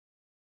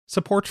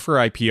Support for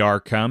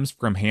IPR comes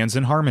from Hands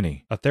in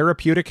Harmony, a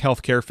therapeutic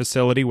healthcare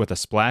facility with a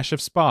splash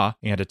of spa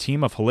and a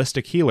team of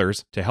holistic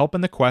healers to help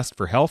in the quest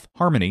for health,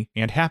 harmony,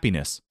 and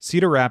happiness.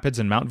 Cedar Rapids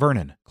and Mount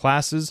Vernon.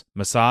 Classes,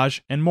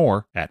 massage, and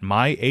more at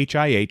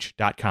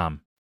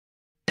myhih.com.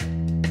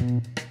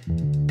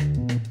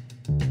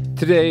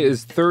 Today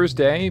is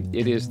Thursday.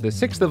 It is the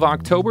 6th of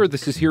October.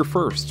 This is Here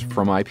First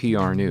from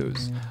IPR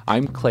News.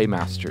 I'm Clay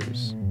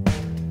Masters.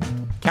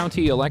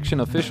 County election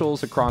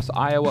officials across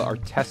Iowa are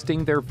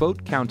testing their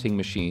vote counting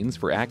machines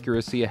for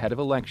accuracy ahead of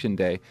Election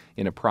Day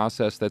in a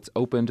process that's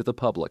open to the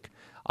public.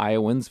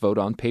 Iowans vote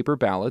on paper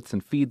ballots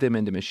and feed them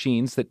into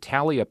machines that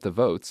tally up the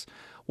votes.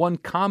 One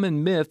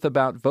common myth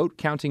about vote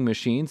counting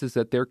machines is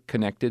that they're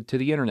connected to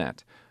the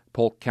internet.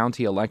 Polk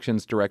County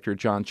Elections Director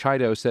John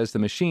Chido says the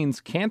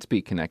machines can't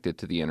be connected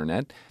to the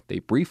internet. They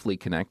briefly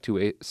connect to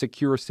a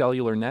secure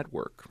cellular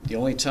network. The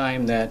only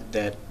time that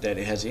it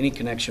has any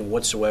connection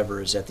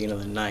whatsoever is at the end of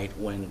the night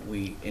when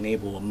we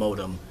enable a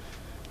modem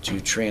to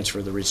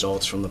transfer the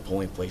results from the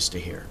polling place to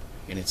here.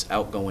 And it's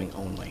outgoing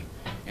only.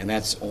 And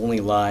that's only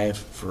live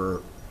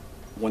for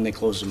when they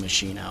close the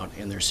machine out,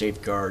 and there's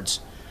safeguards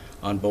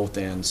on both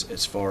ends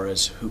as far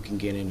as who can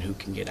get in, who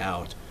can get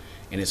out.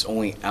 And it's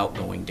only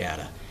outgoing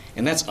data.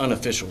 And that's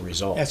unofficial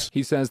results.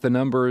 He says the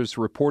numbers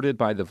reported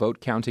by the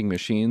vote counting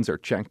machines are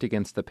checked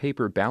against the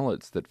paper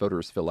ballots that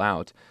voters fill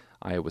out.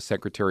 Iowa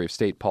Secretary of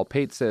State Paul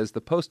Pate says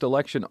the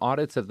post-election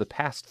audits of the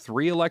past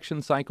 3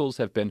 election cycles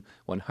have been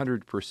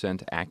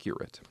 100%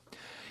 accurate.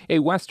 A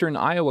western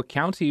Iowa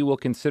county will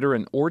consider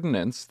an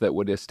ordinance that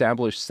would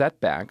establish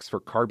setbacks for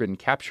carbon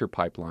capture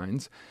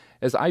pipelines.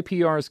 As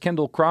IPR's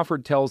Kendall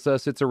Crawford tells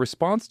us, it's a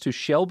response to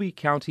Shelby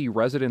County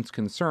residents'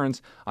 concerns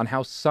on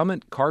how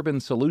Summit Carbon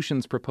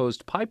Solutions'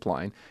 proposed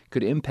pipeline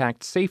could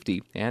impact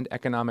safety and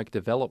economic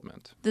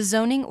development. The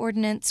zoning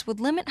ordinance would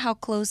limit how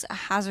close a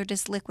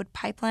hazardous liquid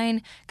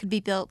pipeline could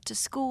be built to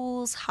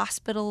schools,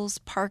 hospitals,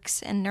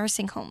 parks, and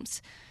nursing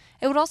homes.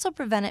 It would also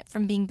prevent it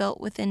from being built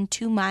within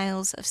 2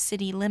 miles of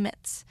city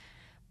limits.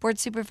 Board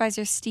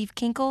Supervisor Steve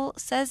Kinkle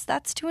says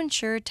that's to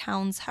ensure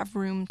towns have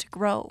room to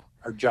grow.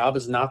 Our job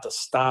is not to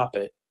stop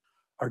it.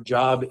 Our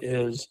job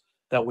is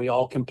that we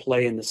all can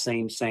play in the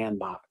same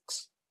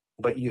sandbox.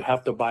 But you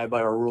have to abide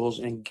by our rules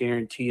and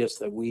guarantee us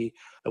that we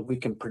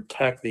can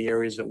protect the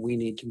areas that we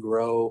need to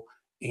grow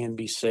and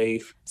be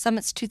safe.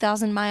 Summit's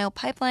 2,000-mile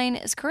pipeline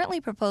is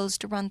currently proposed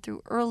to run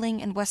through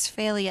Erling and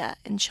Westphalia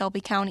in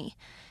Shelby County.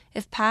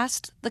 If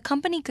passed, the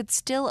company could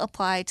still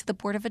apply to the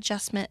Board of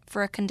Adjustment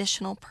for a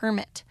conditional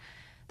permit.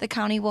 The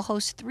county will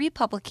host 3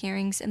 public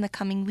hearings in the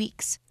coming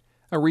weeks.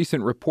 A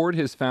recent report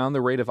has found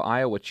the rate of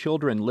Iowa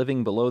children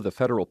living below the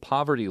federal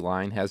poverty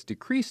line has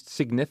decreased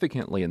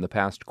significantly in the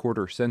past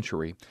quarter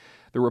century.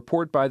 The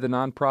report by the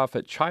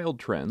nonprofit Child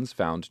Trends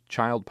found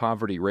child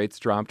poverty rates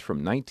dropped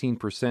from 19% in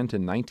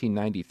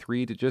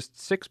 1993 to just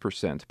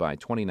 6% by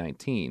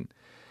 2019.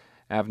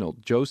 Avenel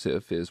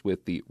Joseph is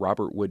with the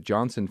Robert Wood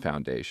Johnson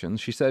Foundation.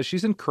 She says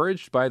she's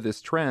encouraged by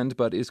this trend,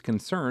 but is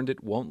concerned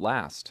it won't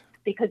last.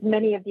 Because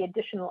many of the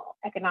additional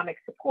economic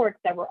supports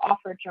that were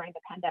offered during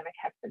the pandemic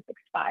have since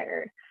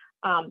expired.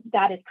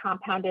 That is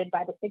compounded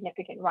by the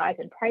significant rise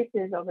in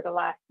prices over the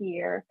last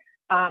year.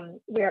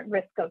 We're at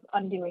risk of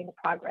undoing the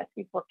progress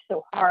we've worked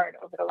so hard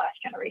over the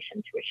last generation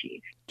to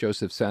achieve.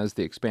 Joseph says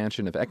the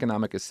expansion of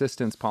economic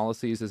assistance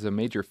policies is a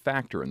major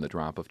factor in the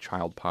drop of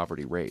child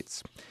poverty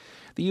rates.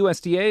 The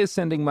USDA is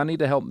sending money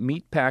to help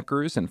meat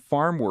packers and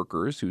farm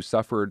workers who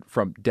suffered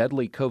from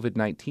deadly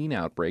COVID-19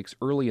 outbreaks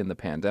early in the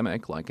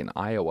pandemic, like in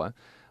Iowa.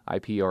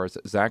 IPR's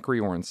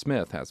Zachary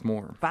Orrin-Smith has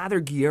more. Father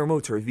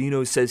Guillermo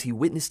Trevino says he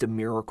witnessed a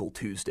miracle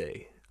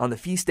Tuesday. On the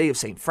feast day of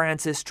St.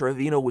 Francis,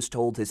 Trevino was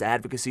told his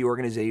advocacy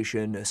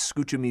organization,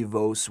 Escucha Mi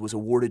Voz, was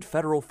awarded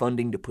federal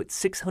funding to put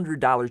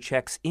 $600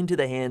 checks into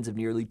the hands of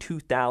nearly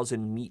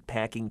 2,000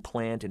 meatpacking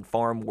plant and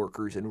farm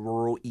workers in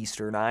rural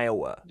eastern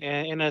Iowa.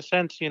 In a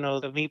sense,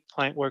 the meat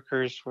plant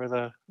workers were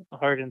the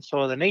heart and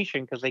soul of the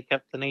nation because they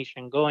kept the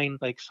nation going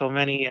like so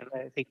many, and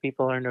I think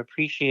people learn to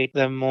appreciate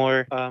them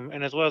more,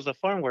 and as well as the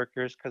farm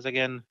workers because,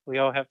 again, we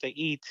all have to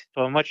eat,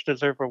 so a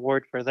much-deserved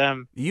reward for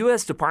them. The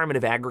U.S. Department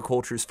of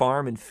Agriculture's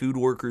Farm and Food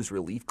Workers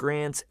Relief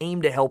Grants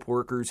aim to help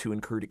workers who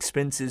incurred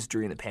expenses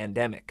during the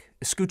pandemic.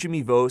 Escucha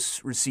Mi Voz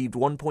received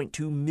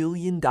 $1.2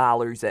 million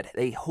that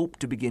they hope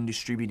to begin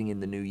distributing in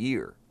the new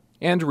year.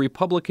 And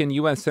Republican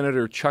U.S.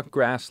 Senator Chuck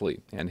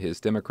Grassley and his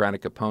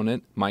Democratic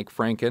opponent, Mike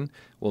Franken,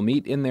 will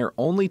meet in their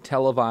only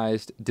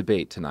televised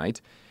debate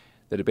tonight.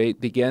 The debate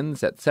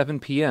begins at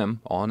 7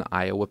 p.m. on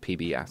Iowa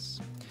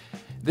PBS.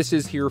 This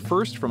is Here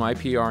First from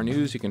IPR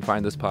News. You can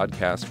find this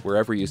podcast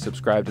wherever you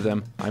subscribe to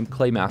them. I'm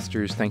Clay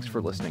Masters. Thanks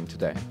for listening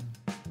today.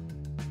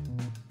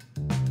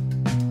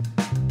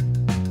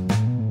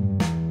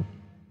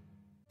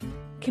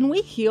 Can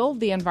we heal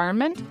the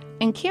environment?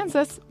 In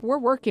Kansas, we're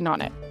working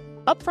on it.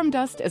 Up From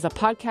Dust is a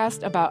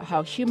podcast about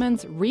how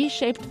humans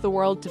reshaped the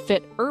world to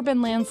fit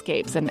urban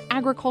landscapes and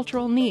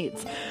agricultural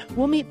needs.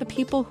 We'll meet the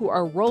people who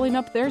are rolling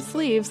up their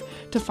sleeves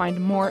to find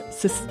more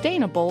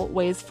sustainable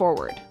ways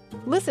forward.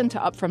 Listen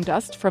to Up From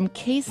Dust from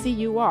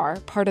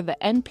KCUR, part of the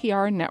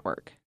NPR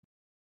network.